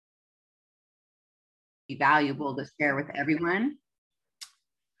be valuable to share with everyone?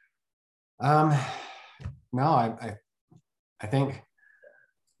 No, I think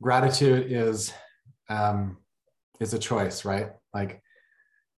gratitude is a choice, right? Like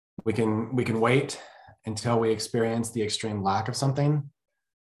we can wait until we experience the extreme lack of something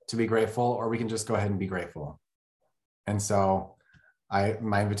to be grateful, or we can just go ahead and be grateful. And so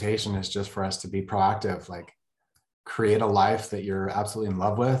my invitation is just for us to be proactive, like create a life that you're absolutely in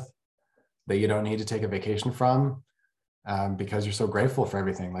love with, that you don't need to take a vacation from, because you're so grateful for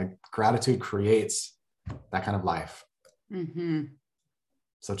everything. Like gratitude creates that kind of life. Mm-hmm.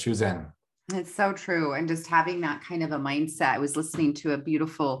 So choose in. It's so true. And just having that kind of a mindset. I was listening to a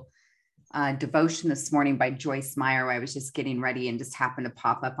beautiful devotion this morning by Joyce Meyer, where I was just getting ready and just happened to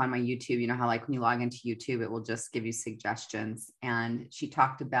pop up on my YouTube. You know how like when you log into YouTube, it will just give you suggestions. And she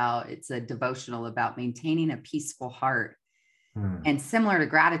talked about, it's a devotional about maintaining a peaceful heart. And similar to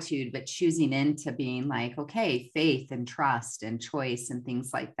gratitude, but choosing into being like, okay, faith and trust and choice and things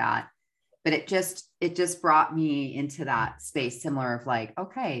like that. But it just brought me into that space similar of like,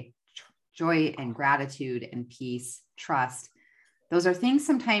 okay, joy and gratitude and peace, trust. Those are things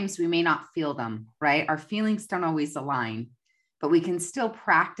sometimes we may not feel them, right? Our feelings don't always align, but we can still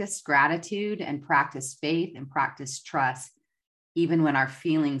practice gratitude and practice faith and practice trust, even when our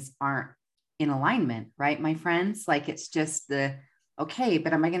feelings aren't in alignment, right, my friends? Like it's just okay,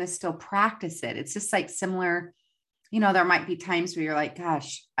 but am I going to still practice it? It's just like similar, there might be times where you're like,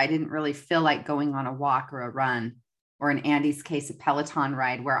 gosh, I didn't really feel like going on a walk or a run, or in Andy's case, a Peloton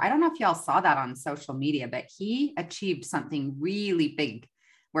ride, where I don't know if y'all saw that on social media, but he achieved something really big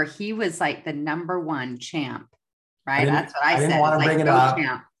where he was like the #1 champ, right? That's what I said. Didn't want to bring it up.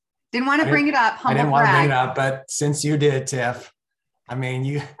 Champ. Didn't want to bring it up. I didn't want to bring it up, but since you did, Tiff, I mean,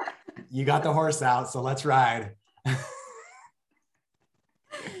 you got the horse out, so let's ride.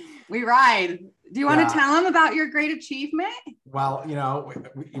 We ride. Do you want to tell them about your great achievement? Well,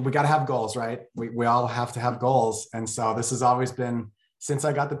 we got to have goals, right? We all have to have goals. And so this has always been, since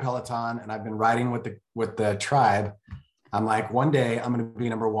I got the Peloton and I've been riding with the tribe, I'm like, one day I'm going to be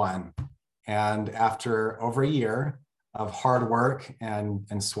 #1. And after over a year of hard work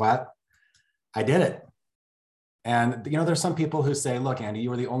and sweat, I did it. And, there's some people who say, look, Andy, you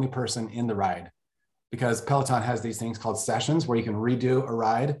were the only person in the ride, because Peloton has these things called sessions where you can redo a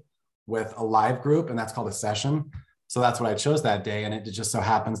ride with a live group, and that's called a session. So that's what I chose that day. And it just so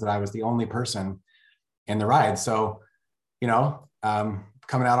happens that I was the only person in the ride. So,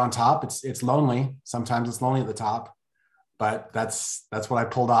 coming out on top, it's lonely. Sometimes it's lonely at the top, but that's what I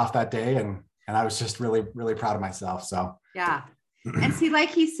pulled off that day. And I was just really, really proud of myself. So, yeah. And see, like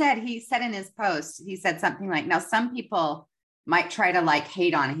he said in his post, he said something like, now some people might try to like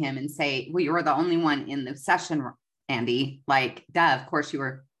hate on him and say, well, you were the only one in the session, Andy, like, duh, of course you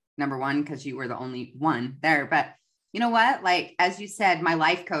were #1 because you were the only one there. But you know what? Like, as you said, my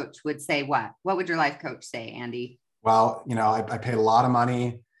life coach would say what would your life coach say, Andy? Well, I paid a lot of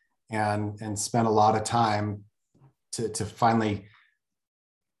money and spent a lot of time to finally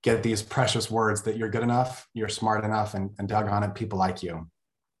get these precious words that you're good enough, you're smart enough, and doggone it, people like you.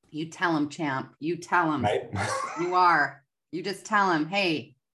 You tell them, champ. You tell them. Right? You are. You just tell them,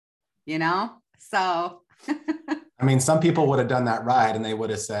 hey, so. I mean, some people would have done that ride and they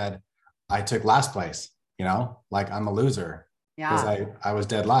would have said, I took last place, like I'm a loser because I was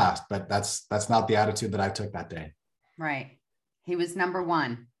dead last, but that's not the attitude that I took that day. Right. He was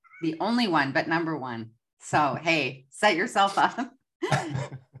 #1, the only one, but #1. So, hey, set yourself up.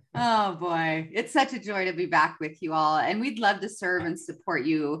 Oh boy. It's such a joy to be back with you all. And we'd love to serve and support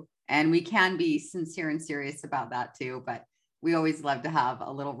you. And we can be sincere and serious about that too, but we always love to have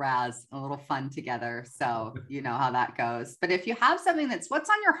a little razz, a little fun together. So you know how that goes. But if you have something what's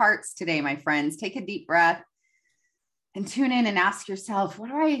on your hearts today, my friends, take a deep breath and tune in and ask yourself,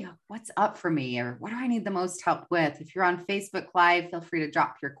 what's up for me? Or what do I need the most help with? If you're on Facebook Live, feel free to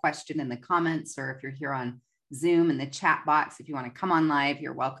drop your question in the comments, or if you're here on Zoom in the chat box, if you want to come on live,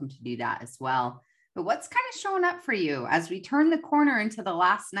 you're welcome to do that as well. But what's kind of showing up for you as we turn the corner into the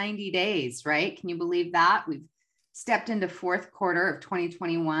last 90 days, right? Can you believe that? We've stepped into fourth quarter of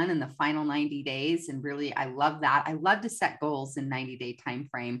 2021 and the final 90 days. And really, I love that. I love to set goals in 90-day time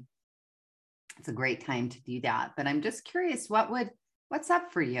frame. It's a great time to do that. But I'm just curious, what's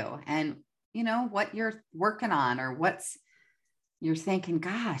up for you? And what you're working on, or you're thinking,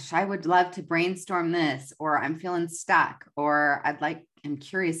 gosh, I would love to brainstorm this, or I'm feeling stuck, or I'm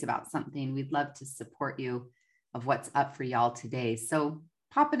curious about something. We'd love to support you of what's up for y'all today. So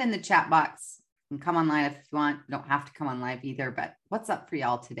pop it in the chat box. And come on live if you want. You don't have to come on live either, but what's up for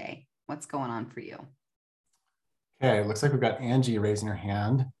y'all today? What's going on for you? Okay, looks like we've got Angie raising her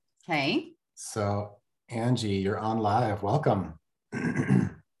hand. Okay. So Angie, you're on live. Welcome.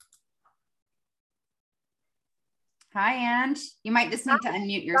 Hi, Ange. You might just need to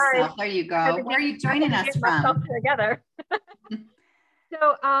unmute Sorry. yourself. There you go. Where are you joining us myself from? together.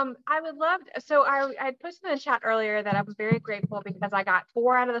 So I would love to, so I posted in the chat earlier that I was very grateful because I got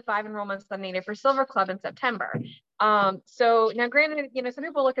 4 out of the 5 enrollments that I needed for Silver Club in September. So now granted, you know, some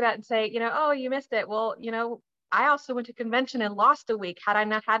people look at that and say, you know, oh, you missed it. Well, you know, I also went to convention and lost a week. Had I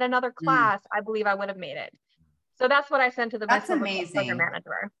not had another class, I believe I would have made it. So that's what I sent to the That's Silver Club amazing. program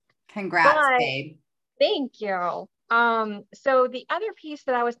manager. Congrats, babe. Thank you. So the other piece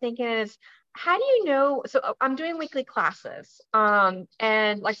that I was thinking is, how do you know, so I'm doing weekly classes. And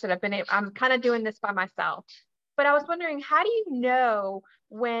like I said, I'm kind of doing this by myself, but I was wondering, how do you know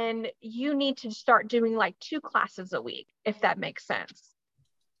when you need to start doing like 2 classes a week, if that makes sense?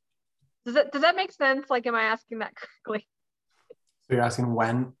 Does that make sense? Like, am I asking that correctly? So you're asking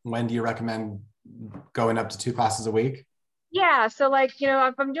when do you recommend going up to 2 classes a week? Yeah. So like, you know,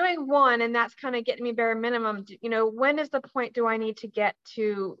 if I'm doing 1 and that's kind of getting me bare minimum, you know, when is the point do I need to get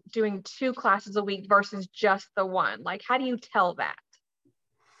to doing 2 classes a week versus just the 1? Like, how do you tell that?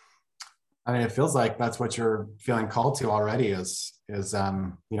 I mean, it feels like that's what you're feeling called to already is, you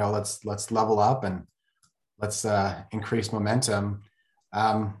know, let's level up and let's increase momentum.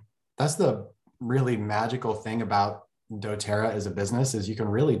 That's the really magical thing about doTERRA as a business is you can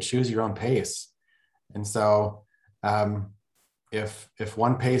really choose your own pace. And so, if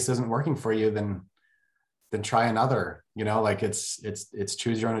one pace isn't working for you, then try another, you know, like it's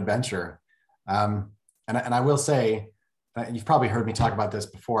choose your own adventure. And I will say, you've probably heard me talk about this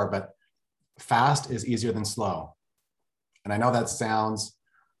before, but fast is easier than slow. And I know that sounds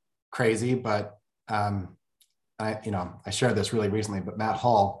crazy, but I shared this really recently, but Matt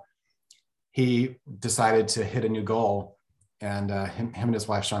Hall, he decided to hit a new goal, and him and his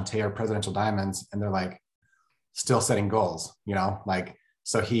wife Shantae are Presidential Diamonds, and they're like still setting goals, you know, like,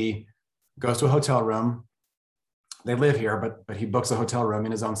 so he goes to a hotel room. They live here, but he books a hotel room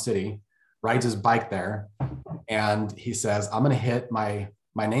in his own city, rides his bike there, and he says, I'm going to hit my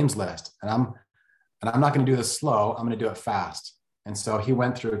names list, and I'm not going to do this slow. I'm going to do it fast. And so he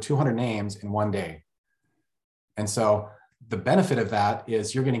went through 200 names in 1 day. And so the benefit of that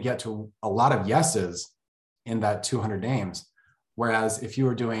is you're going to get to a lot of yeses in that 200 names. Whereas if you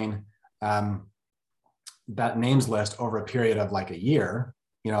were doing that names list over a period of like a year,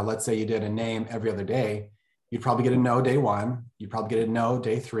 you know, let's say you did a name every other day, you'd probably get a no day 1, you'd probably get a no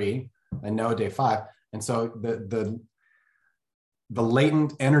day 3, a no day 5. And so the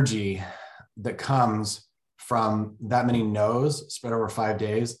latent energy that comes from that many no's spread over 5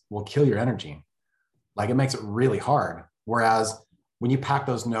 days will kill your energy. Like, it makes it really hard. Whereas when you pack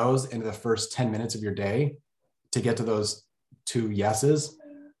those no's into the first 10 minutes of your day to get to those 2 yeses,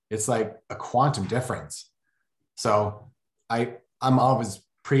 it's like a quantum difference. So I'm always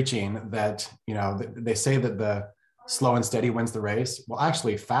preaching that, you know, they say that the slow and steady wins the race. Well,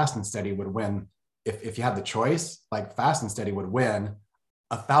 actually fast and steady would win. If you had the choice, like fast and steady would win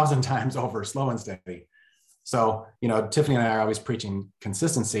 1,000 times over slow and steady. So, you know, Tiffany and I are always preaching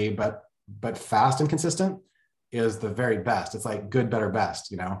consistency, but fast and consistent is the very best. It's like good, better,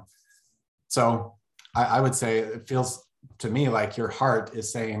 best, you know? So I would say it feels to me like your heart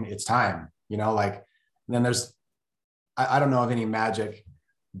is saying it's time, you know, like, then there's, I don't know of any magic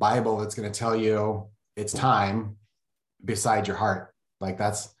Bible that's going to tell you it's time beside your heart. Like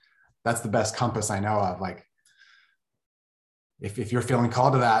that's the best compass I know of. Like, if you're feeling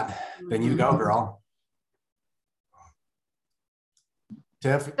called to that, then you go, girl.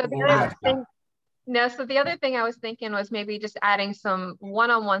 Tiff, so the other thing I was thinking was maybe just adding some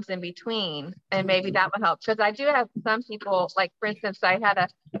one-on-ones in between, and maybe that would help. Because I do have some people, like for instance, I had a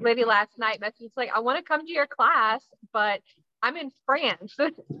lady last night message like, I want to come to your class, but I'm in France.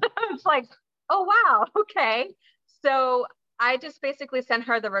 It's like, oh wow, okay. So I just basically sent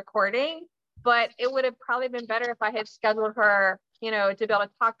her the recording, but it would have probably been better if I had scheduled her, you know, to be able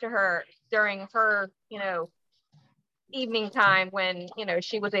to talk to her during her, you know, evening time when, you know,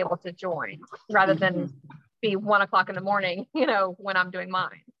 she was able to join, rather than be 1 o'clock in the morning, you know, when I'm doing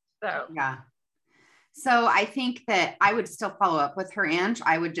mine. So yeah. So I think that I would still follow up with her, Ange.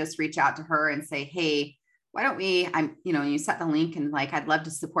 I would just reach out to her and say, hey, why don't we, you set the link, and like, I'd love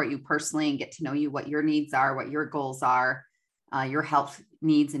to support you personally and get to know you, what your needs are, what your goals are, your health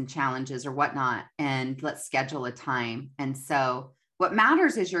needs and challenges or whatnot. And let's schedule a time. And so what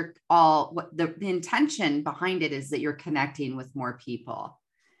matters is the intention behind it is that you're connecting with more people.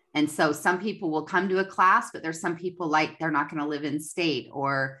 And so some people will come to a class, but there's some people like they're not going to live in state,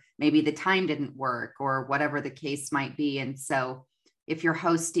 or maybe the time didn't work, or whatever the case might be. And so if you're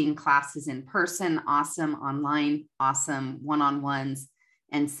hosting classes in person, awesome. Online, awesome. One-on-ones.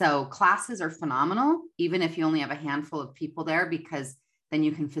 And so classes are phenomenal, even if you only have a handful of people there, because then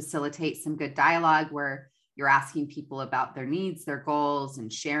you can facilitate some good dialogue where you're asking people about their needs, their goals,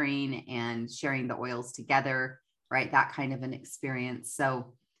 and sharing the oils together, right? That kind of an experience.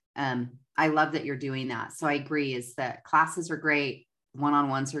 So I love that you're doing that. So I agree is that classes are great.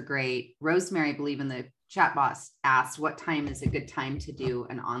 One-on-ones are great. Rosemary, I believe in the chat box, asked what time is a good time to do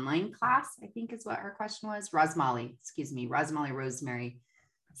an online class, I think is what her question was. Rosemary Rosemary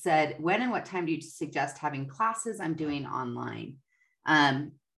said, when and what time do you suggest having classes? I'm doing online.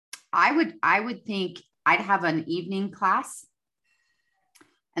 I would think I'd have an evening class.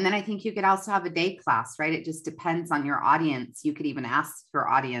 And then I think you could also have a day class, right? It just depends on your audience. You could even ask your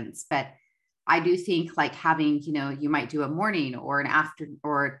audience, but I do think like having, you might do a morning or an after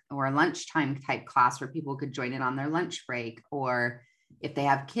or a lunchtime type class where people could join in on their lunch break, or if they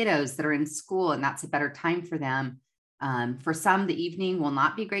have kiddos that are in school and that's a better time for them. For some, the evening will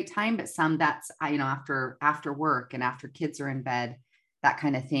not be a great time, but some that's, after work and after kids are in bed, that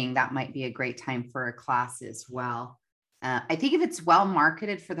kind of thing, that might be a great time for a class as well. I think if it's well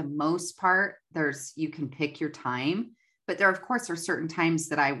marketed, for the most part, you can pick your time, but there, of course, are certain times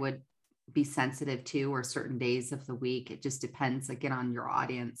that I would be sensitive to, or certain days of the week. It just depends again on your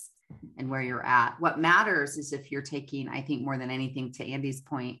audience and where you're at. What matters is if you're taking, I think more than anything, to Andy's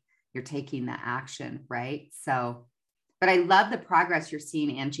point, you're taking the action, right? So, but I love the progress you're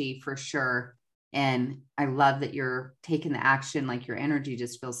seeing, Angie, for sure. And I love that you're taking the action, like your energy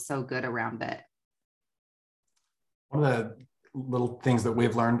just feels so good around it. One of the little things that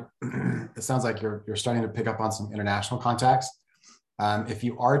we've learned, it sounds like you're starting to pick up on some international contacts. If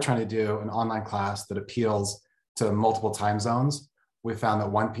you are trying to do an online class that appeals to multiple time zones, we found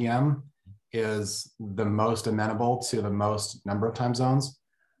that 1 p.m. is the most amenable to the most number of time zones.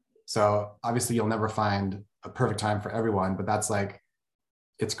 So obviously you'll never find a perfect time for everyone, but that's like,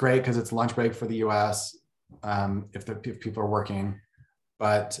 it's great because it's lunch break for the US if people are working,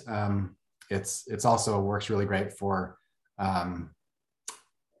 but it's also works really great for,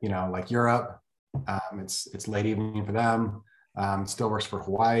 like Europe. It's late evening for them. Still works for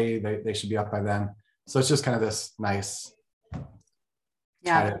Hawaii. They should be up by then. So it's just kind of this nice.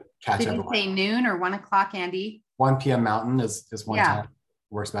 Yeah. Did you say noon or 1 o'clock, Andy? 1 p.m. Mountain is one time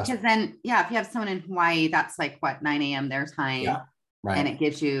works best. Because then, if you have someone in Hawaii, that's like what, 9 a.m. their time. Yeah. Right. And it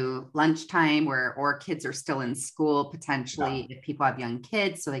gives you lunchtime or kids are still in school, potentially, if people have young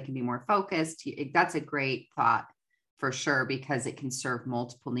kids, so they can be more focused. That's a great thought for sure, because it can serve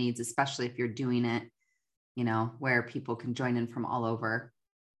multiple needs, especially if you're doing it, where people can join in from all over.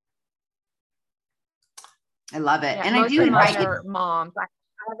 I love it. Yeah, and I do invite moms.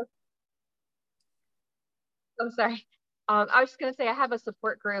 I'm sorry. I was just going to say, I have a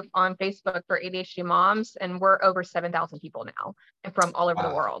support group on Facebook for ADHD moms, and we're over 7,000 people now and from all over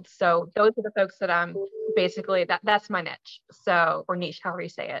the world. So those are the folks that I'm basically, that's my niche. So, or niche, however you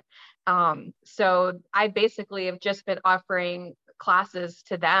say it. So I basically have just been offering classes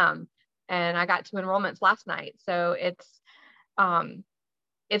to them, and I got 2 enrollments last night. So it's an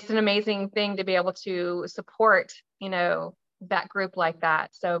amazing thing to be able to support, that group like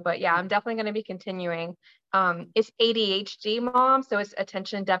that. So, but yeah, I'm definitely going to be continuing. It's ADHD mom. So it's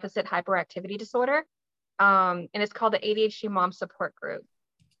attention deficit hyperactivity disorder. And it's called the ADHD mom support group.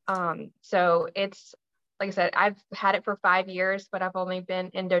 So it's, like I said, I've had it for 5 years, but I've only been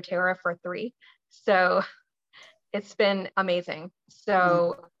in doTERRA for 3. So it's been amazing.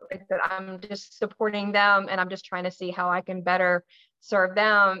 So like I said, I'm just supporting them, and I'm just trying to see how I can better serve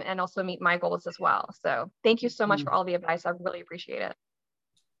them and also meet my goals as well. So thank you so much for all the advice. I really appreciate it.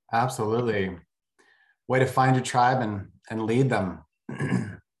 Absolutely. Way to find your tribe and lead them.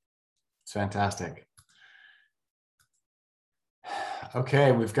 It's fantastic.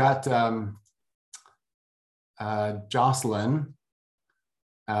 Okay, we've got Jocelyn,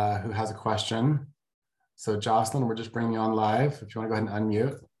 who has a question. So Jocelyn, we're just bringing you on live. If you want to go ahead and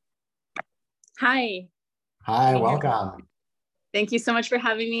unmute. Hi. Hi, welcome. Thank you so much for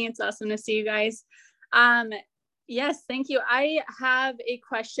having me. It's awesome to see you guys. Yes, thank you. I have a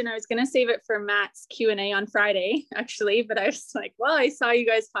question. I was going to save it for Matt's Q&A on Friday, actually, but I was like, well, I saw you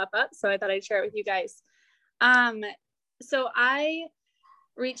guys pop up, so I thought I'd share it with you guys. So I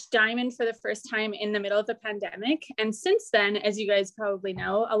reached Diamond for the first time in the middle of the pandemic. And since then, as you guys probably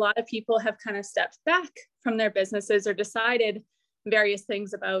know, a lot of people have kind of stepped back from their businesses or decided various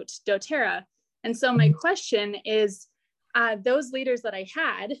things about doTERRA. And so my question is, those leaders that I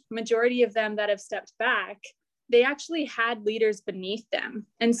had, majority of them that have stepped back, they actually had leaders beneath them.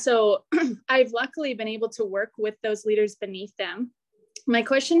 And so I've luckily been able to work with those leaders beneath them my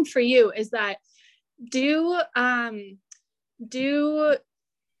question for you is that do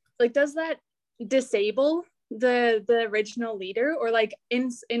does that disable the original leader? Or like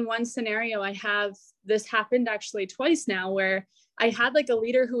in one scenario, I have this happened actually twice now, where I had like a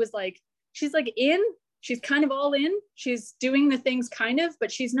leader who was like, she's kind of all in, she's doing the things kind of,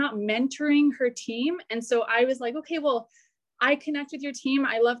 but she's not mentoring her team. And so I was like, okay, well, I connect with your team,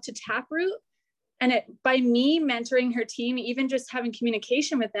 I love to taproot, and by me mentoring her team, even just having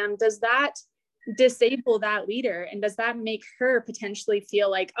communication with them, does that disable that leader? And does that make her potentially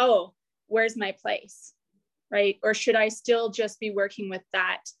feel like, oh, where's my place? Right? Or should I still just be working with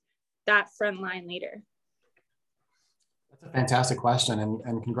that frontline leader? That's a fantastic question.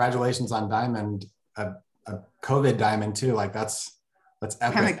 And congratulations on Diamond, a COVID Diamond too. Like that's epic.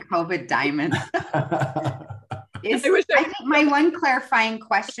 I'm a COVID Diamond. I think my one clarifying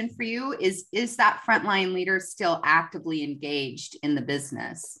question for you is that frontline leader still actively engaged in the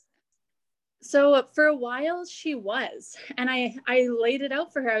business? So for a while she was, and I laid it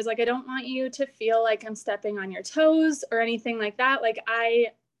out for her. I was like, I don't want you to feel like I'm stepping on your toes or anything like that. Like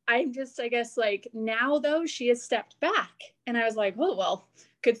I'm just, I guess, like now though, she has stepped back, and I was like, oh, well,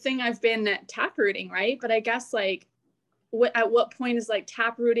 good thing I've been taprooting, right? But I guess like at what point is like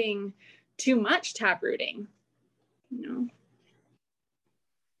taprooting too much taprooting? You know?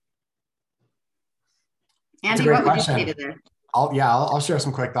 Andy, what would you say to this? I'll share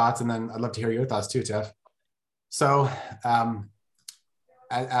some quick thoughts, and then I'd love to hear your thoughts too, Tiff. So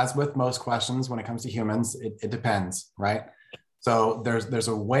as with most questions, when it comes to humans, it depends, right? So there's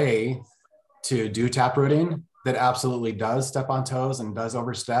a way to do taprooting that absolutely does step on toes and does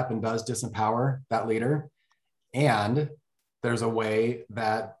overstep and does disempower that leader. And there's a way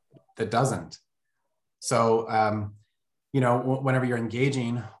that doesn't. So, whenever you're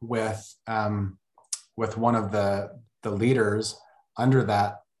engaging with one of the leaders under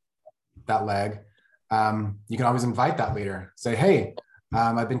that leg, you can always invite that leader. Say, hey,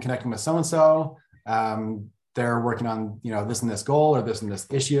 I've been connecting with so-and-so. They're working on, this and this goal or this and this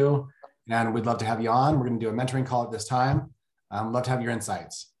issue, and we'd love to have you on. We're going to do a mentoring call at this time. Love to have your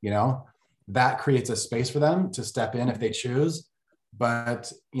insights. That creates a space for them to step in if they choose.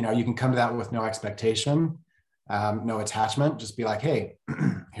 But, you can come to that with no expectation, no attachment. Just be like, hey,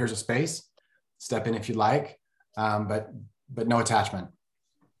 here's a space. Step in if you'd like, but no attachment.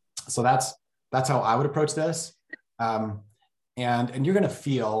 So that's how I would approach this. And you're going to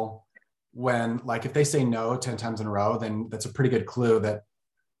feel when, like, if they say no 10 times in a row, then that's a pretty good clue that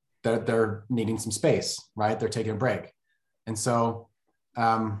they're needing some space, right? They're taking a break. And so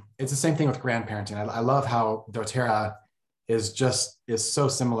it's the same thing with grandparenting. I love how doTERRA is so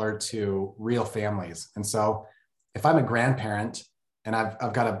similar to real families. And so if I'm a grandparent and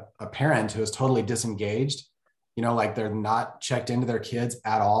I've got a parent who is totally disengaged, like they're not checked into their kids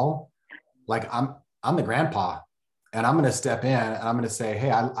at all, like I'm the grandpa, and I'm going to step in and I'm going to say, hey,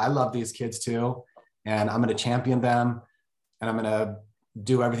 I love these kids too, and I'm going to champion them, and I'm going to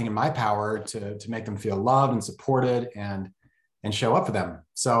do everything in my power to make them feel loved and supported and show up for them.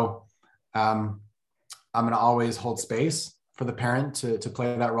 So I'm going to always hold space for the parent to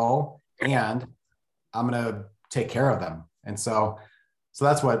play that role, and I'm going to take care of them. And so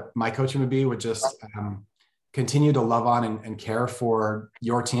that's what my coaching would just continue to love on and care for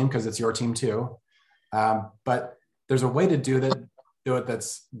your team, because it's your team too. But there's a way to do it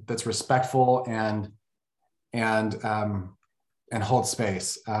that's respectful and hold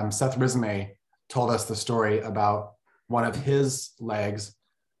space. Seth Risame told us the story about one of his legs.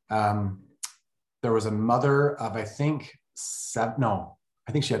 There was a mother of, I think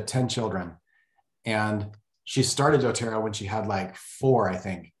she had 10 children, and she started doTERRA when she had like 4, I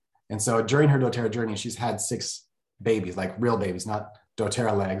think. And so during her doTERRA journey, she's had 6 babies, like real babies, not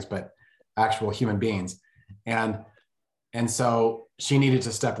doTERRA legs, but actual human beings. And so she needed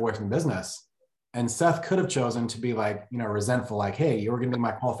to step away from the business. And Seth could have chosen to be like, resentful, like, hey, you were going to be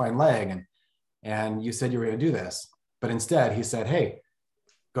my qualifying leg, and you said you were going to do this. But instead he said, hey,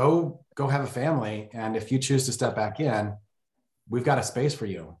 go have a family. And if you choose to step back in, we've got a space for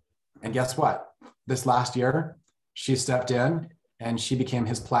you. And guess what? This last year, she stepped in and she became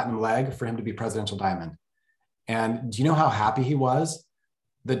his platinum leg for him to be Presidential Diamond. And do you know how happy he was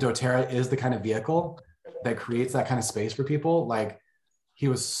that doTERRA is the kind of vehicle that creates that kind of space for people? Like, he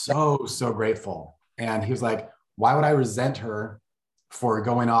was so grateful. And he was like, why would I resent her for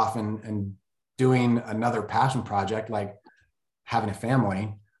going off and doing another passion project, like having a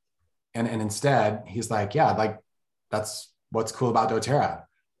family? And instead he's like, yeah, like that's what's cool about doTERRA.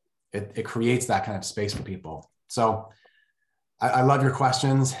 It creates that kind of space for people. So I love your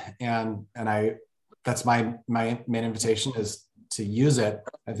questions, and that's my main invitation is to use it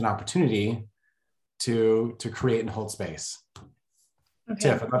as an opportunity to create and hold space.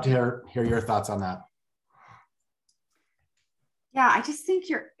 Okay. Tiff, I'd love to hear your thoughts on that. Yeah, I just think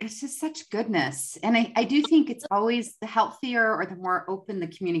it's just such goodness. And I do think it's always the healthier or the more open the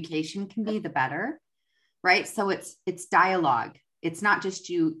communication can be, the better, right? So it's dialogue. It's not just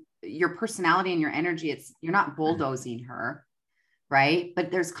your personality and your energy. You're not bulldozing her, right?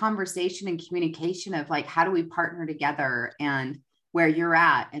 But there's conversation and communication of like, how do we partner together, and where you're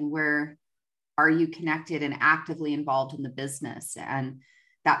at and where are you connected and actively involved in the business. And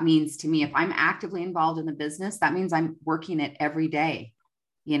that means to me, if I'm actively involved in the business, that means I'm working it every day,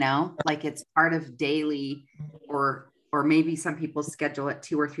 like it's part of daily, or maybe some people schedule it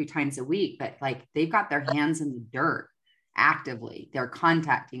 2 or 3 times a week, but like they've got their hands in the dirt actively. They're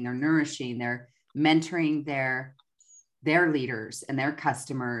contacting, they're nourishing, they're mentoring their leaders and their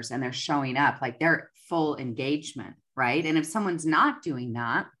customers, and they're showing up, like they're full engagement. Right. And if someone's not doing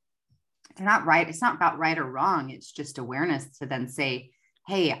that, they're not right. It's not about right or wrong. It's just awareness to then say,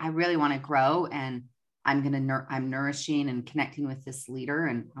 hey, I really want to grow, and I'm nourishing and connecting with this leader.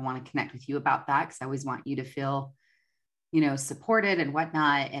 And I want to connect with you about that, because I always want you to feel, supported and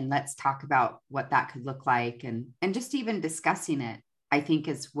whatnot. And let's talk about what that could look like. And just even discussing it, I think,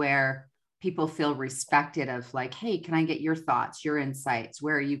 is where people feel respected of like, hey, can I get your thoughts, your insights?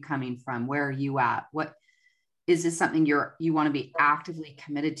 Where are you coming from? Where are you at? What is this something you want to be actively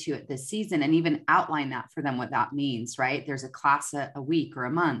committed to at this season, and even outline that for them, what that means, right? There's a class a week or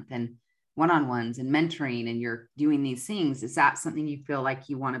a month, and one-on-ones and mentoring, and you're doing these things. Is that something you feel like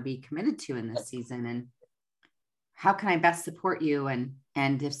you want to be committed to in this season? And how can I best support you? And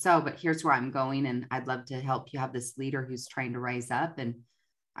if so, but here's where I'm going, and I'd love to help you have this leader who's trying to rise up, and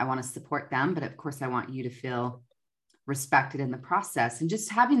I want to support them. But of course, I want you to feel respected in the process. And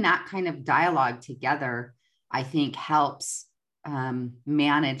just having that kind of dialogue together, I think, helps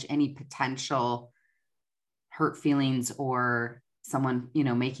manage any potential hurt feelings, or someone,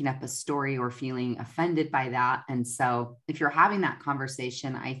 making up a story or feeling offended by that. And so if you're having that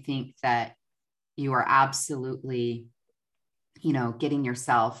conversation, I think that you are absolutely, getting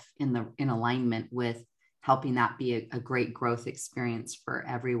yourself in alignment with helping that be a great growth experience for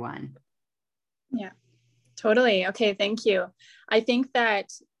everyone. Yeah, totally. Okay. Thank you. I think that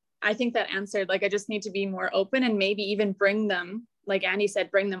answered, like, I just need to be more open, and maybe even bring them, like Andy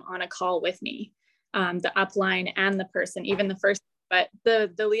said, bring them on a call with me, the upline and the person, even the first, but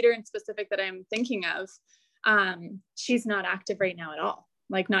the leader in specific that I'm thinking of, she's not active right now at all,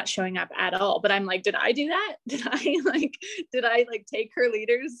 like not showing up at all. But I'm like, did I do that? Did I take her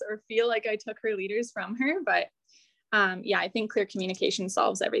leaders, or feel like I took her leaders from her? But yeah, I think clear communication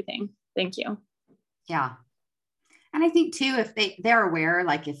solves everything. Thank you. Yeah. And I think too, if they're aware,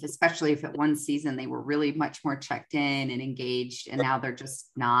 like especially if at one season they were really much more checked in and engaged, and now they're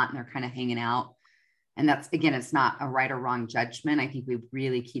just not, and they're kind of hanging out. And that's, again, it's not a right or wrong judgment. I think we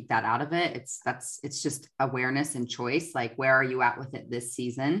really keep that out of it. It's just awareness and choice. Like, where are you at with it this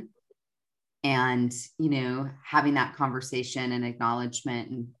season? And, having that conversation and acknowledgement,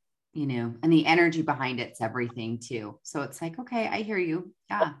 and, and the energy behind it's everything too. So it's like, okay, I hear you.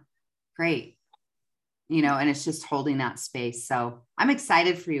 Yeah, great. And it's just holding that space. So I'm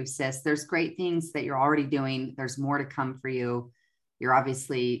excited for you, sis. There's great things that you're already doing. There's more to come for you. You're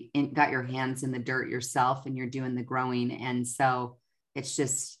obviously got your hands in the dirt yourself, and you're doing the growing. And so it's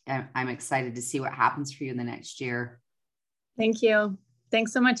just, I'm excited to see what happens for you in the next year. Thank you.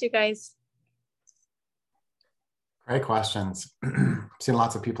 Thanks so much, you guys. Great questions. Seen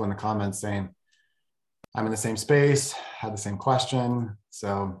lots of people in the comments saying, I'm in the same space, had the same question.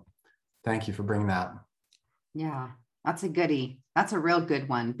 So thank you for bringing that. Yeah, that's a goodie. That's a real good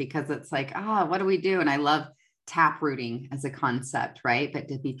one, because it's like, what do we do? And I love tap rooting as a concept, right? But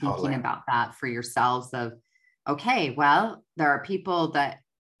to be thinking about that for yourselves of, okay, well, there are people that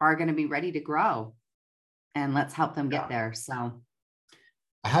are going to be ready to grow, and let's help them get there. So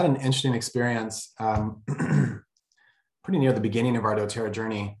I had an interesting experience pretty near the beginning of our doTERRA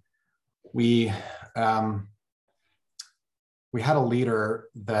journey. We had a leader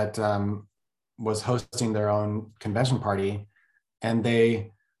that was hosting their own convention party, and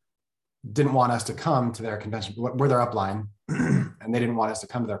they didn't want us to come to their convention. We're their upline, and they didn't want us to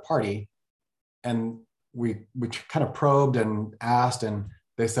come to their party. And we kind of probed and asked, and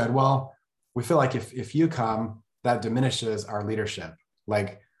they said, well, we feel like if you come, that diminishes our leadership.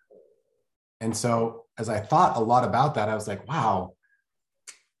 And so as I thought a lot about that, I was like, wow,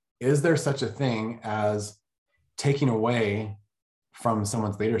 is there such a thing as taking away from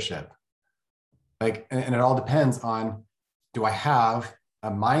someone's leadership? And it all depends on, do I have a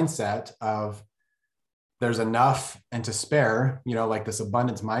mindset of there's enough and to spare, like this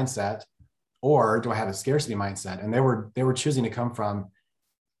abundance mindset, or do I have a scarcity mindset? And they were choosing to come from,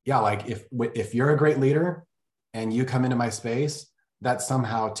 yeah, like if you're a great leader and you come into my space, that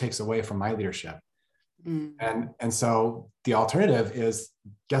somehow takes away from my leadership. And so the alternative is,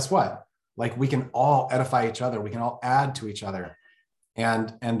 guess what? Like we can all edify each other. We can all add to each other,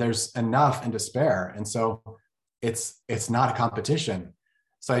 and there's enough and to spare. And so it's not a competition.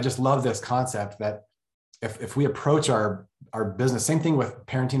 So I just love this concept that if we approach our business, same thing with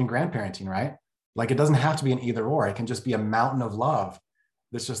parenting and grandparenting, right? Like it doesn't have to be an either or. It can just be a mountain of love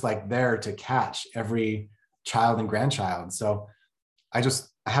that's just like there to catch every child and grandchild. So I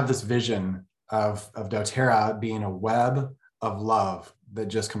have this vision of doTERRA being a web of love that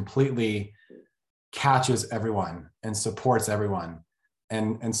just completely catches everyone and supports everyone.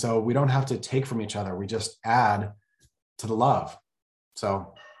 And so we don't have to take from each other. We just add to the love.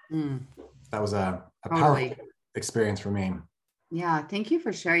 So that was a powerful experience for me. Yeah. Thank you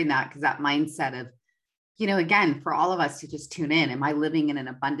for sharing that. Because that mindset of, again, for all of us to just tune in, am I living in an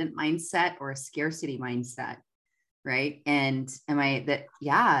abundant mindset or a scarcity mindset? Right. And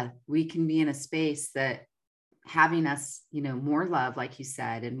we can be in a space that having us, more love, like you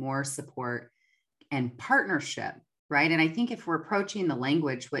said, and more support and partnership. Right. And I think if we're approaching the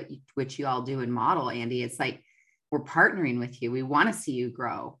language, which you all do in Model, Andy, it's like, we're partnering with you. We want to see you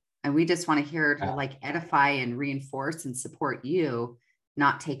grow. And we just want to hear to like edify and reinforce and support you,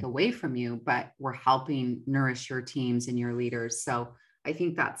 not take away from you, but we're helping nourish your teams and your leaders. So I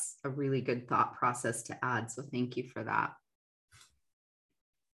think that's a really good thought process to add. So thank you for that.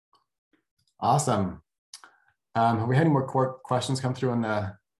 Awesome. Have we had any more questions come through in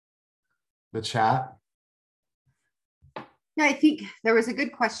the chat? Yeah, I think there was a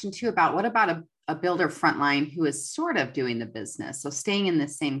good question too about what about a builder frontline who is sort of doing the business. So staying in the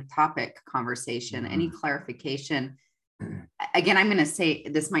same topic conversation, any clarification? Again, I'm going to say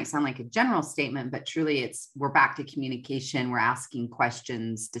this might sound like a general statement, but truly we're back to communication. We're asking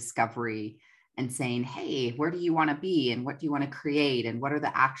questions, discovery, and saying, hey, where do you want to be? And what do you want to create? And what are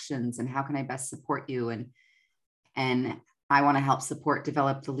the actions? And how can I best support you? And I want to help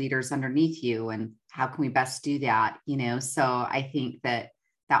develop the leaders underneath you. And how can we best do that? So I think that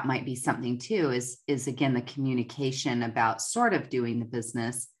might be something too, is again, the communication about sort of doing the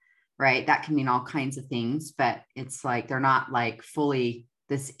business. Right. That can mean all kinds of things, but it's like, they're not like fully,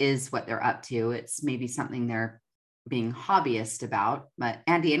 this is what they're up to. It's maybe something they're being hobbyist about. But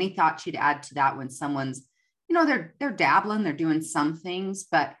Andy, any thoughts you'd add to that when someone's, they're dabbling, they're doing some things,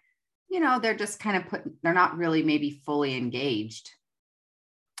 but, they're just kind of they're not really maybe fully engaged.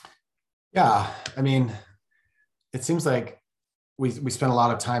 Yeah. I mean, it seems like we spend a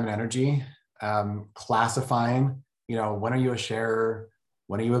lot of time and energy classifying, when are you a sharer?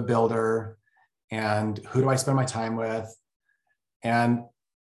 When are you a builder? And who do I spend my time with? And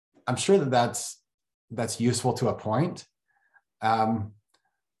I'm sure that's useful to a point. But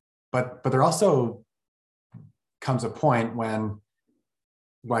there also comes a point when,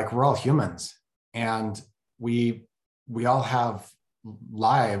 like, we're all humans and we all have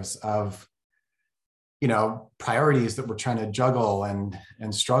lives of, priorities that we're trying to juggle and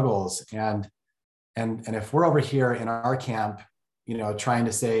struggles. And if we're over here in our camp, trying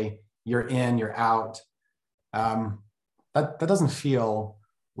to say you're in, you're out, that doesn't feel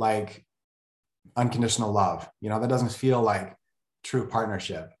like unconditional love. That doesn't feel like true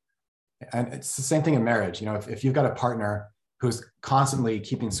partnership. And it's the same thing in marriage. If you've got a partner who's constantly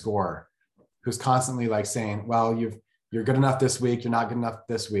keeping score, who's constantly like saying, well, you're good enough this week, you're not good enough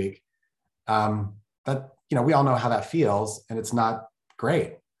this week. That, we all know how that feels, and it's not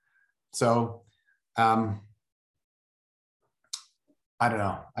great. So, I don't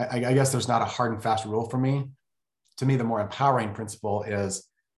know. I guess there's not a hard and fast rule for me. To me, the more empowering principle is,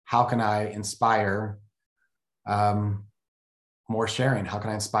 how can I inspire more sharing? How can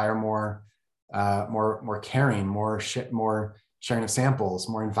I inspire more caring, more sharing of samples,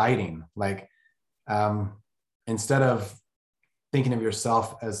 more inviting? Like, instead of thinking of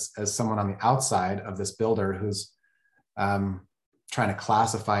yourself as someone on the outside of this builder who's trying to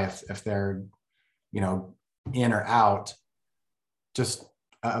classify if they're, in or out. Just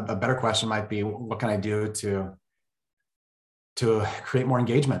a better question might be, what can I do to create more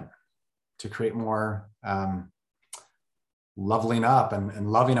engagement, to create more leveling up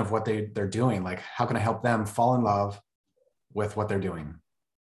and loving of what they're doing? Like, how can I help them fall in love with what they're doing?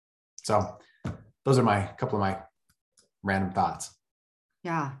 So those are a couple of my random thoughts.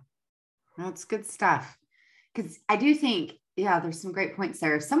 Yeah, that's good stuff. Because I do think, there's some great points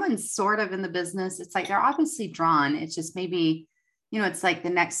there. If someone's sort of in the business, it's like they're obviously drawn. It's just maybe it's like the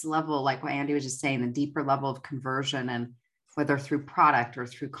next level, like what Andy was just saying, the deeper level of conversion, and whether through product or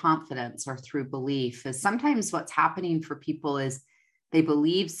through confidence or through belief, is sometimes what's happening for people is they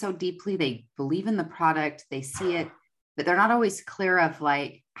believe so deeply, they believe in the product, they see it, but they're not always clear of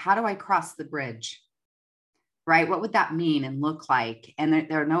like, how do I cross the bridge? Right? What would that mean and look like? And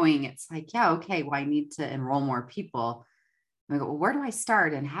they're knowing it's like, yeah, okay, well, I need to enroll more people. And I go, well, where do I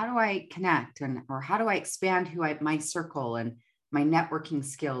start? And how do I connect? Or how do I expand my circle and my networking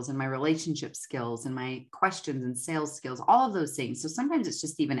skills and my relationship skills and my questions and sales skills, all of those things. So sometimes it's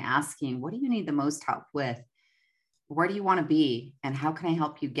just even asking, what do you need the most help with? Where do you want to be? And how can I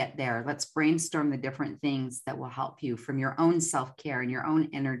help you get there? Let's brainstorm the different things that will help you, from your own self-care and your own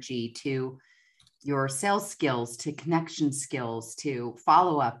energy to your sales skills, to connection skills, to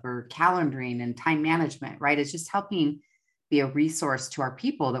follow-up or calendaring and time management, right? It's just helping be a resource to our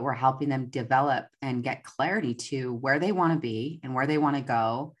people, that we're helping them develop and get clarity to where they want to be and where they want to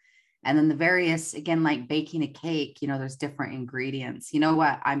go. And then the various, again, like baking a cake, there's different ingredients. You know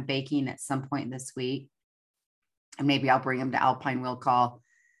what? I'm baking at some point this week, and maybe I'll bring them to Alpine Will Call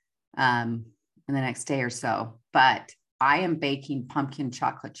in the next day or so. But I am baking pumpkin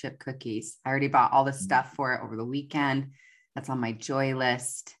chocolate chip cookies. I already bought all the stuff for it over the weekend. That's on my joy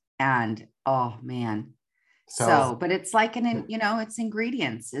list. And oh man. So, but it's like it's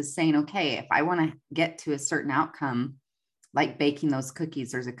ingredients, is saying, okay, if I want to get to a certain outcome, like baking those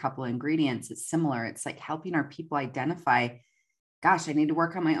cookies, there's a couple of ingredients. It's similar. It's like helping our people identify, gosh, I need to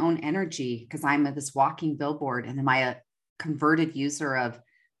work on my own energy because I'm this walking billboard, and am I a converted user of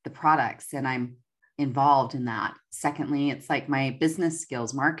the products, and I'm involved in that. Secondly, it's like my business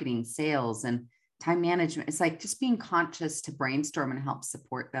skills, marketing, sales, and time management. It's like just being conscious to brainstorm and help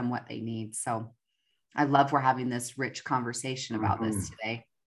support them what they need. So I love we're having this rich conversation about this today.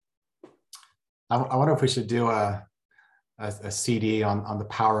 I wonder if we should do a CD on the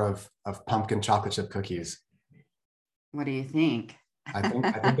power of pumpkin chocolate chip cookies. What do you think? I think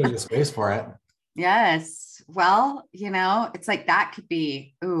there's a space for it. Yes. Well, it's like that could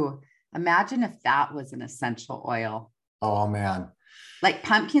be, imagine if that was an essential oil. Oh man. Like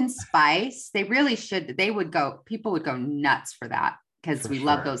pumpkin spice, people would go nuts for that, because we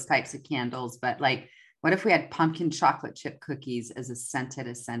love those types of candles. But like, what if we had pumpkin chocolate chip cookies as a scented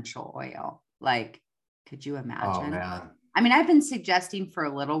essential oil? Like, could you imagine? Oh man. I mean, I've been suggesting for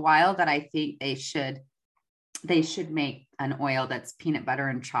a little while that I think they should make an oil that's peanut butter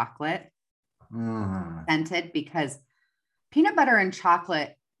and chocolate scented, because peanut butter and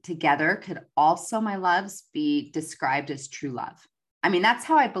chocolate together could also, my loves, be described as true love. I mean, that's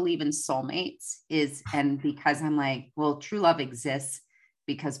how I believe in soulmates and because I'm like, well, true love exists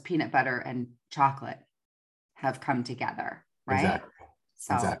because peanut butter and chocolate have come together, right?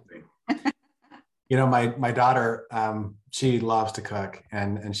 Exactly. My daughter, she loves to cook,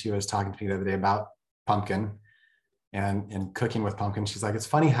 and she was talking to me the other day about pumpkin and cooking with pumpkin. She's like, it's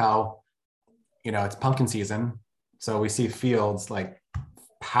funny how, it's pumpkin season, so we see fields like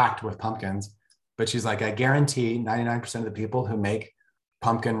packed with pumpkins, but she's like, I guarantee 99% of the people who make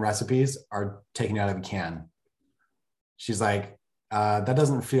pumpkin recipes are taken out of a can. She's like, that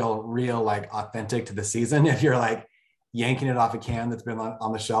doesn't feel real, like authentic to the season if you're like yanking it off a can that's been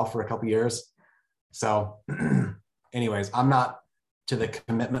on the shelf for a couple of years. So anyways, I'm not to the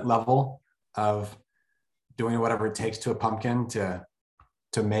commitment level of doing whatever it takes to a pumpkin to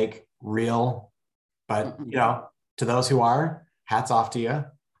make real, but to those who are, hats off to you.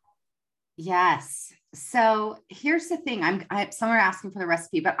 Yes. So here's the thing. some are asking for the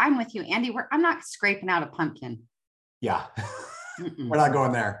recipe, but I'm with you, Andy. I'm not scraping out a pumpkin. Yeah. We're not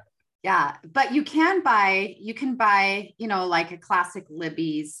going there. Yeah. But you can buy, like a classic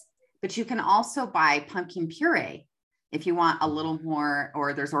Libby's, but you can also buy pumpkin puree if you want a little more,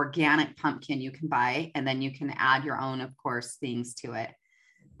 or there's organic pumpkin you can buy, and then you can add your own, of course, things to it.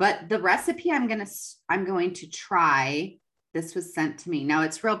 But the recipe I'm going to try, this was sent to me. Now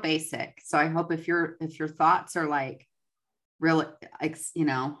it's real basic. So I hope if your thoughts are like real,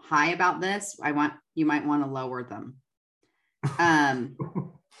 high about this, you might want to lower them.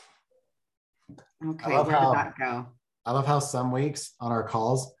 Okay. Where did that go? I love how some weeks on our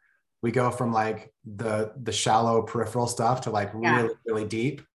calls, we go from like the shallow peripheral stuff to like really, really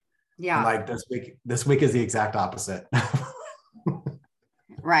deep. Yeah. And like this week is the exact opposite.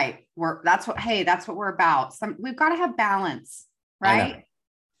 Right. That's what we're about. We've got to have balance, right?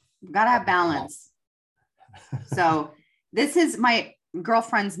 We've got to have balance. So this is my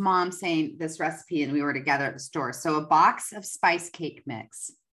girlfriend's mom saying this recipe, and we were together at the store. So a box of spice cake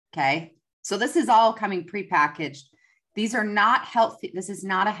mix. Okay. So this is all coming prepackaged. These are not healthy. This is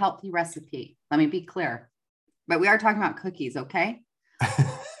not a healthy recipe. Let me be clear. but we are talking about cookies. Okay.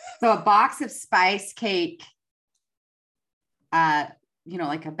 So a box of spice cake,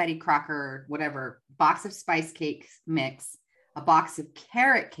 like a Betty Crocker, whatever, box of spice cake mix, a box of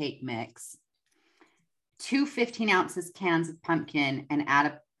carrot cake mix, 2 15-ounce cans of pumpkin, and add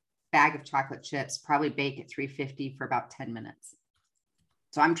a bag of chocolate chips, probably bake at 350 for about 10 minutes.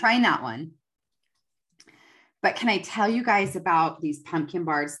 So I'm trying that one. But can I tell you guys about these pumpkin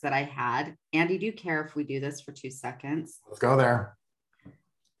bars that I had? Andy, do you care if we do this for 2 seconds? Let's go there.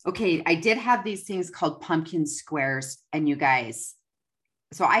 Okay, I did have these things called pumpkin squares, and you guys,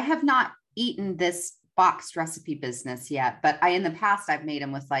 so I have not eaten this boxed recipe business yet, but in the past, I've made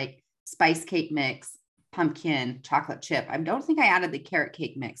them with like spice cake mix, pumpkin, chocolate chip. I don't think I added the carrot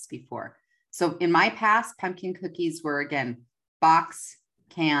cake mix before. So in my past, pumpkin cookies were, again, box,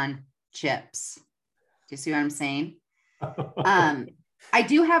 can, chips. Do you see what I'm saying? I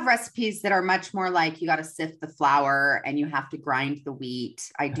do have recipes that are much more like you got to sift the flour and you have to grind the wheat.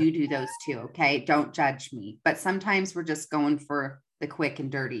 I do those too. Okay. Don't judge me, but sometimes we're just going for the quick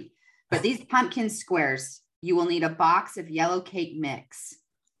and dirty. But these pumpkin squares, you will need a box of yellow cake mix.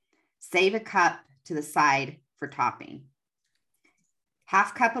 Save a cup to the side for topping.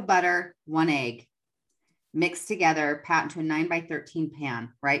 1/2 cup of butter, 1 egg. Mix together, pat into a 9x13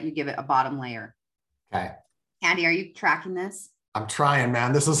 pan, right? You give it a bottom layer. Okay. Andy, are you tracking this? I'm trying,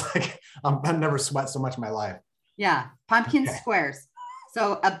 man. This is like, I've never sweat so much in my life. Yeah. Pumpkin squares.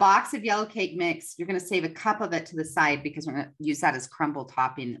 So a box of yellow cake mix, you're going to save a cup of it to the side because we're going to use that as crumble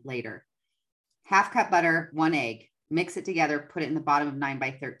topping later. 1/2 cup butter, 1 egg. Mix it together, put it in the bottom of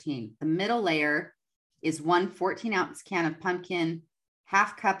 9x13. The middle layer is 1 14-ounce can of pumpkin,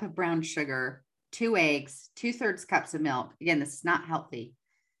 1/2 cup of brown sugar, 2 eggs, 2/3 cups of milk. Again, this is not healthy.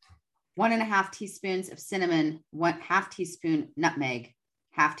 1.5 teaspoons of cinnamon, 1/2 teaspoon nutmeg,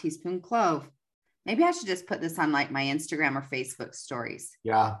 1/2 teaspoon clove. Maybe I should just put this on like my Instagram or Facebook stories.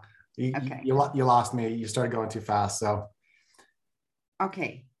 Yeah. Okay. You lost me. You started going too fast. So.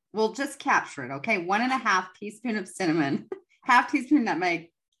 Okay. We'll just capture it. Okay. 1.5 teaspoon of cinnamon, 1/2 teaspoon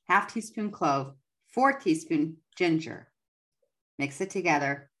nutmeg, 1/2 teaspoon clove, 4 teaspoon ginger. Mix it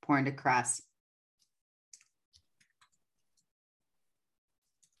together, pour into crust.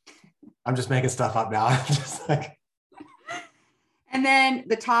 I'm just making stuff up now. Just like. And then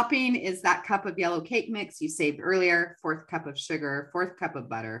the topping is that cup of yellow cake mix you saved earlier, 1/4 cup of sugar, 1/4 cup of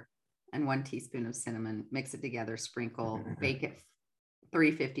butter, and 1 teaspoon of cinnamon. Mix it together, sprinkle, bake it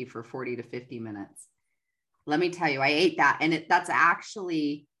 350 for 40 to 50 minutes. Let me tell you, I ate that. And that's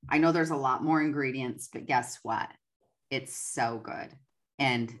actually, I know there's a lot more ingredients, but guess what? It's so good.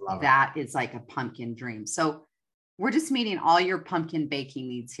 And that is like a pumpkin dream. So we're just meeting all your pumpkin baking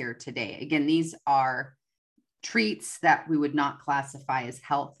needs here today. Again, these are treats that we would not classify as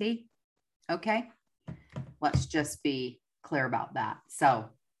healthy. Okay. Let's just be clear about that. So,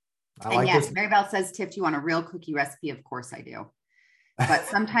 and yes, Maribel says, Tiff, do you want a real cookie recipe? Of course I do. But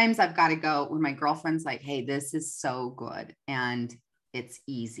sometimes I've got to go when my girlfriend's like, hey, this is so good and it's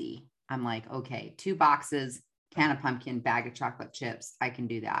easy. I'm like, okay, 2 boxes, can of pumpkin, bag of chocolate chips. I can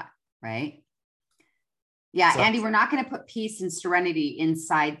do that. Right. Yeah. So, Andy, we're not going to put peace and serenity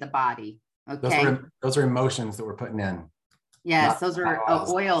inside the body. Okay. Those are emotions that we're putting in. Yes. Those are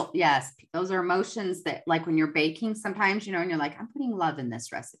oil. Yes. Those are emotions that, like when you're baking sometimes, and you're like, I'm putting love in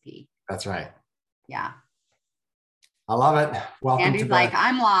this recipe. That's right. Yeah. I love it. Welcome. Andy's like,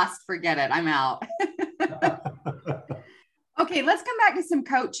 I'm lost. Forget it. I'm out. Okay. Let's come back to some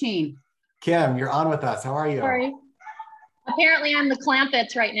coaching. Kim, you're on with us. How are you? Sorry. Apparently I'm the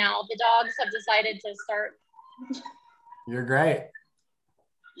clampets right now. The dogs have decided to start. You're great.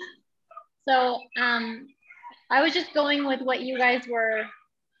 So I was just going with what you guys were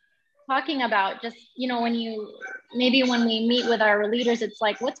talking about. Just, when we meet with our leaders, it's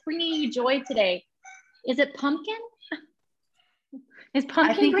like, what's bringing you joy today? Is it pumpkin? Is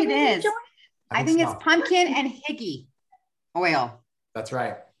pumpkin bringing you joy? I think it's pumpkin and higgy oil. That's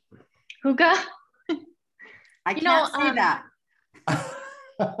right. Hygge? I can't say that.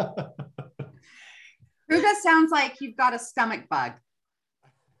 Hygge sounds like you've got a stomach bug.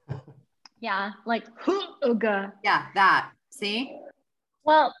 Yeah, like hygge. Yeah, that. See?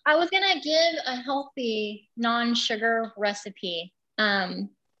 Well, I was gonna give a healthy non-sugar recipe,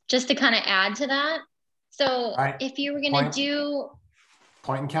 just to kind of add to that. So if you were gonna do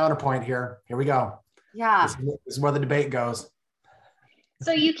point and counterpoint here. Here we go. Yeah. This is where the debate goes.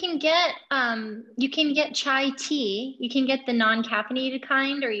 So you can get chai tea. You can get the non-caffeinated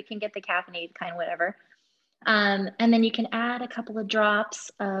kind, or you can get the caffeinated kind, whatever. And then you can add a couple of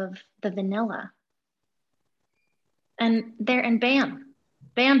drops of the vanilla. And bam,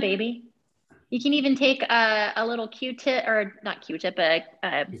 baby. You can even take a little Q-tip, or not Q-tip, a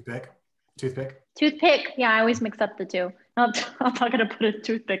toothpick. Yeah, I always mix up the two. I'm not gonna put a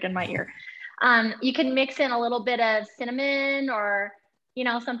toothpick in my ear. You can mix in a little bit of cinnamon or, you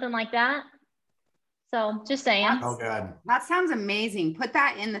know, something like that. So just saying. Oh, good. That sounds amazing. Put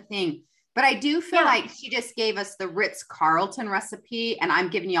that in the thing. But I do feel like she just gave us the Ritz-Carlton recipe and I'm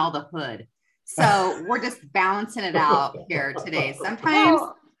giving you all the hood. So we're just balancing it out here today.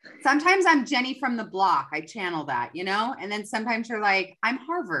 Sometimes I'm Jenny from the block. I channel that, you know, and then sometimes you're like, I'm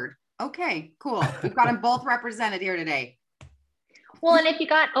Harvard. Okay, cool. We've got them both represented here today. Well, and if you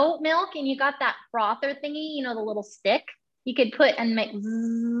got oat milk and you got that frother thingy, you know, the little stick, you could put and make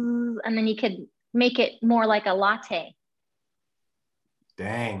zzz, and then you could make it more like a latte.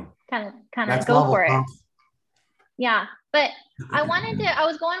 Dang. Kind of go for it. Yeah. But I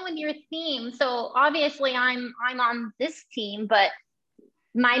was going with your theme. So obviously I'm on this team, but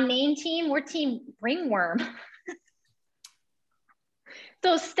my main team, we're team ringworm.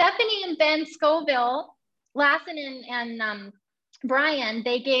 So Stephanie and Ben Scoville, Lassen and Brian,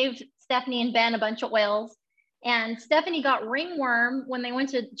 they gave Stephanie and Ben a bunch of oils, and Stephanie got ringworm when they went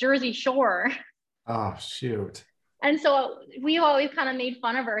to Jersey Shore. Oh, shoot. And so we always kind of made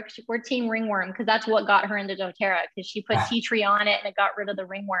fun of her because we're team ringworm, because that's what got her into doTERRA, because she put tea tree on it and it got rid of the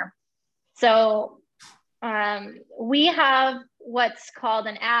ringworm. So we have what's called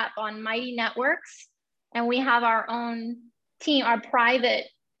an app on Mighty Networks, and we have our own team, our private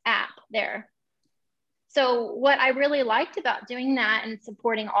app there. So what I really liked about doing that and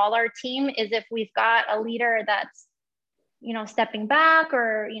supporting all our team is if we've got a leader that's, you know, stepping back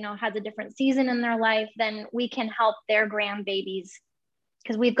or, you know, has a different season in their life, then we can help their grandbabies,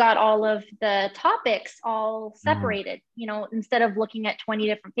 because we've got all of the topics all separated. You know, instead of looking at 20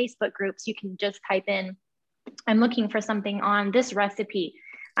 different Facebook groups, you can just type in, I'm looking for something on this recipe.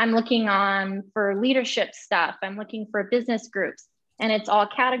 I'm looking on for leadership stuff. I'm looking for business groups, and it's all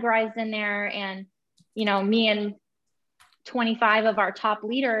categorized in there. And, you know, me and 25 of our top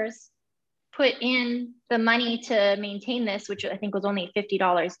leaders put in the money to maintain this, which I think was only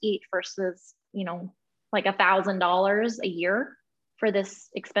 $50 each versus, you know, like $1,000 a year for this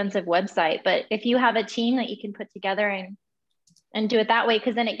expensive website. But if you have a team that you can put together and do it that way,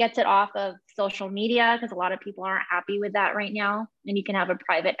 because then it gets it off of social media, because a lot of people aren't happy with that right now. And you can have a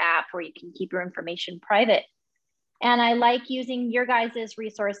private app where you can keep your information private. And I like using your guys'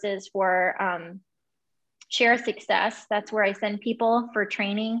 resources for Share Success. That's where I send people for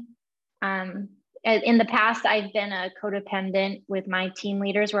training. In the past, I've been a codependent with my team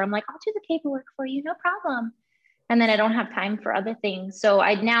leaders where I'm like, I'll do the paperwork for you, no problem. And then I don't have time for other things. So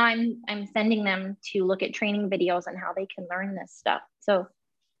I'm sending them to look at training videos and how they can learn this stuff. So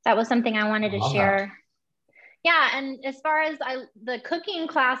that was something I wanted to share. Yeah, and as far as the cooking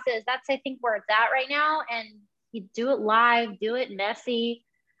classes, that's I think where it's at right now. And you do it live, do it messy.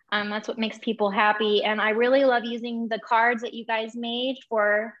 That's what makes people happy. And I really love using the cards that you guys made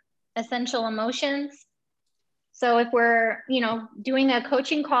for essential emotions. So if we're, you know, doing a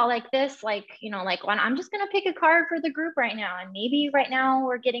coaching call like this, like, you know, like when I'm just going to pick a card for the group right now, and maybe right now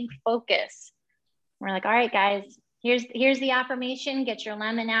we're getting focus. We're like, all right, guys, here's the affirmation. Get your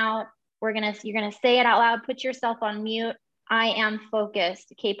lemon out. You're going to say it out loud. Put yourself on mute. I am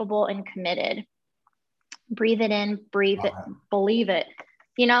focused, capable, and committed. Breathe it in, breathe it, believe it,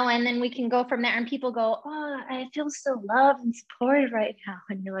 you know, and then we can go from there, and people go, oh, I feel so loved and supported right now.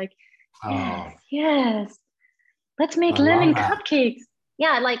 And you're like, yes. Let's make lemon cupcakes.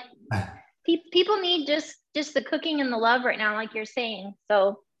 Yeah, like people need just the cooking and the love right now, like you're saying.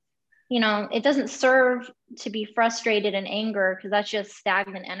 So, you know, it doesn't serve to be frustrated and anger, because that's just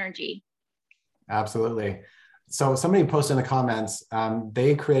stagnant energy. Absolutely. So somebody posted in the comments,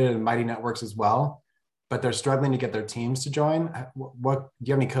 they created Mighty Networks as well, but they're struggling to get their teams to join. What do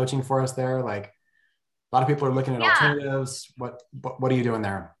you have any coaching for us there? Like a lot of people are looking at alternatives. What are you doing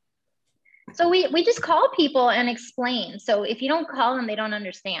there? So we just call people and explain. So if you don't call them, they don't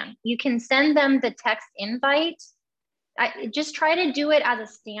understand. You can send them the text invite. I just try to do it as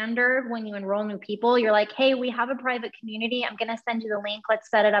a standard when you enroll new people. You're like, hey, we have a private community. I'm going to send you the link. Let's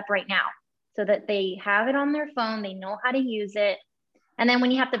set it up right now, so that they have it on their phone. They know how to use it. And then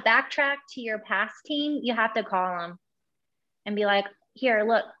when you have to backtrack to your past team, you have to call them and be like, here,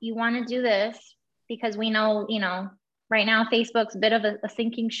 look, you want to do this because we know, you know, right now Facebook's a bit of a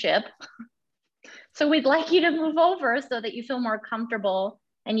sinking ship. So we'd like you to move over so that you feel more comfortable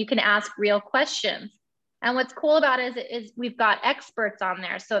and you can ask real questions. And what's cool about it is we've got experts on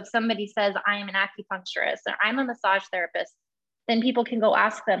there. So if somebody says, I am an acupuncturist or I'm a massage therapist, then people can go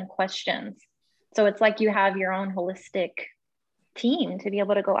ask them questions. So it's like you have your own holistic team to be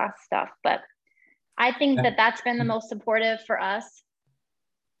able to go ask stuff. But I think that that's been the most supportive for us.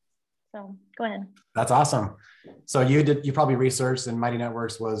 So go ahead. That's awesome. So you probably researched, and Mighty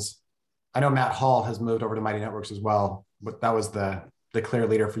Networks I know Matt Hall has moved over to Mighty Networks as well, but that was the clear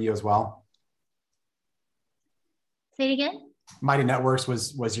leader for you as well. Say it again. Mighty Networks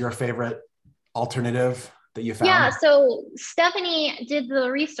was your favorite alternative that you found? Yeah. So Stephanie did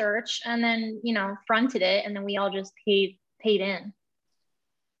the research and then, fronted it, and then we all just paid in,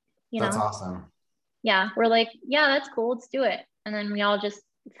 That's awesome. Yeah. We're like, yeah, that's cool. Let's do it. And then we all just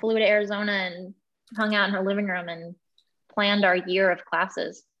flew to Arizona and hung out in her living room and planned our year of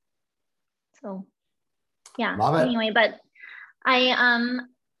classes. So yeah. Love it. Anyway, but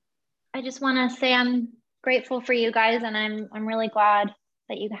I just want to say I'm grateful for you guys, and I'm really glad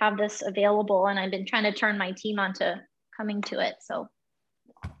that you have this available, and I've been trying to turn my team onto coming to it. So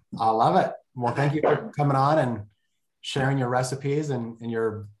I love it. Well, thank you for coming on and sharing your recipes and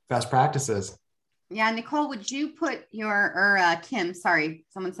your best practices. Yeah, Nicole, would you put Kim, sorry,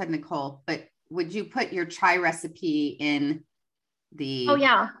 someone said Nicole, but would you put your chai recipe in the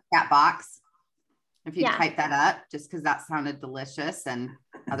chat box? If you type that up, just because that sounded delicious and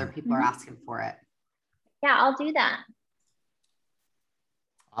other people are asking for it. Yeah, I'll do that.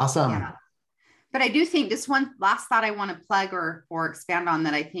 Awesome. Yeah. But I do think this one last thought I want to plug or expand on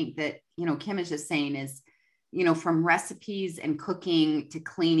that I think that, Kim is just saying is, from recipes and cooking to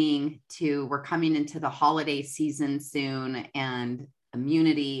cleaning to we're coming into the holiday season soon, and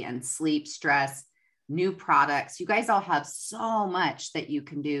immunity and sleep, stress, new products. You guys all have so much that you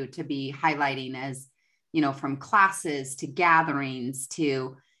can do to be highlighting as, from classes to gatherings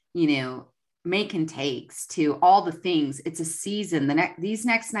to, make and takes to all the things. It's a season. These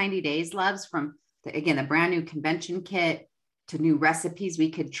next 90 days, loves, from the brand new convention kit to new recipes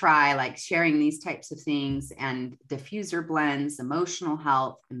we could try, like sharing these types of things, and diffuser blends, emotional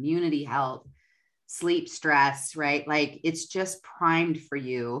health, immunity health, sleep, stress, right? Like it's just primed for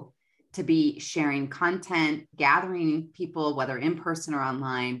you to be sharing content, gathering people, whether in person or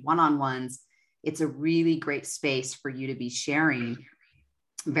online, one-on-ones. It's a really great space for you to be sharing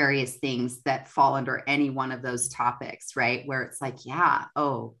various things that fall under any one of those topics, right? Where it's like, yeah,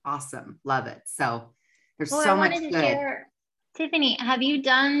 oh, awesome. Love it. So there's so much good. Share, Tiffany, have you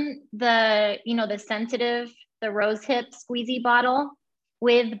done the sensitive, the rose hip squeezy bottle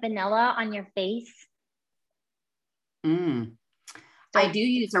with vanilla on your face? I do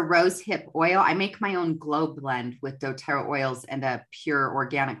use a rose hip oil. I make my own glow blend with doTERRA oils and a pure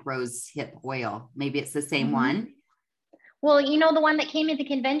organic rose hip oil. Maybe it's the same one. Well, the one that came in the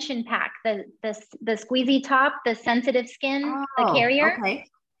convention pack, the squeezy top, the sensitive skin, the carrier. Okay.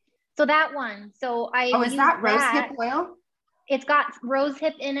 So that one. So is that rose hip oil? It's got rose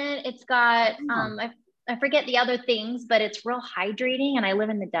hip in it. It's got I forget the other things, but it's real hydrating, and I live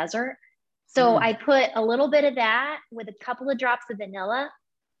in the desert. So I put a little bit of that with a couple of drops of vanilla.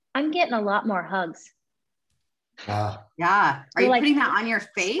 I'm getting a lot more hugs. Yeah. Are you putting that on your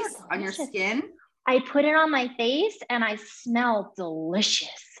face, on your skin? I put it on my face and I smell delicious.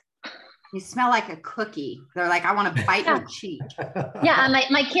 You smell like a cookie. They're like, I want to bite your cheek. Yeah. And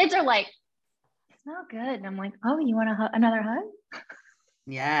my kids are like, it smells good. And I'm like, oh, you want another hug?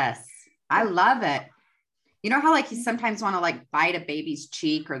 Yes. I love it. You know how you sometimes want to bite a baby's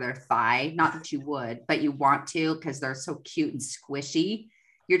cheek or their thigh? Not that you would, but you want to because they're so cute and squishy.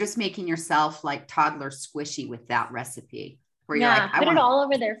 You're just making yourself toddler squishy with that recipe. Where you're like, put it all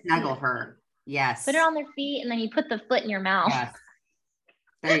over their feet. Snuggle her. Yes. Put it on their feet, and then you put the foot in your mouth. Yes.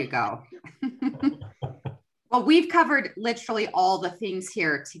 There you go. Well, we've covered literally all the things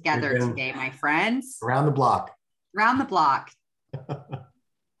here together today, my friends. Around the block. Around the block.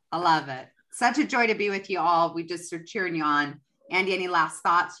 I love it. Such a joy to be with you all. We just are cheering you on. Andy, any last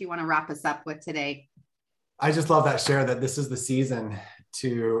thoughts you want to wrap us up with today? I just love that share that this is the season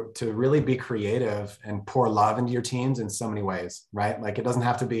to really be creative and pour love into your teams in so many ways, right? It doesn't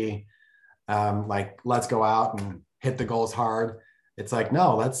have to be let's go out and hit the goals hard. It's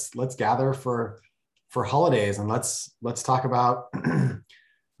no, let's gather for holidays, and let's talk about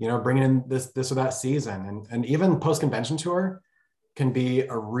bringing in this or that season, and even post-convention tour can be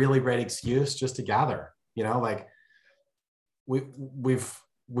a really great excuse just to gather.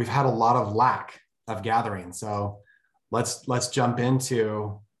 We've had a lot of lack of gathering, so let's jump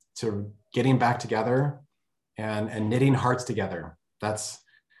into getting back together and knitting hearts together. That's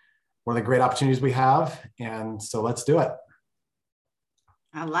one of the great opportunities we have. And so let's do it.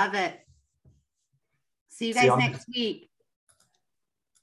 I love it. See you guys next week.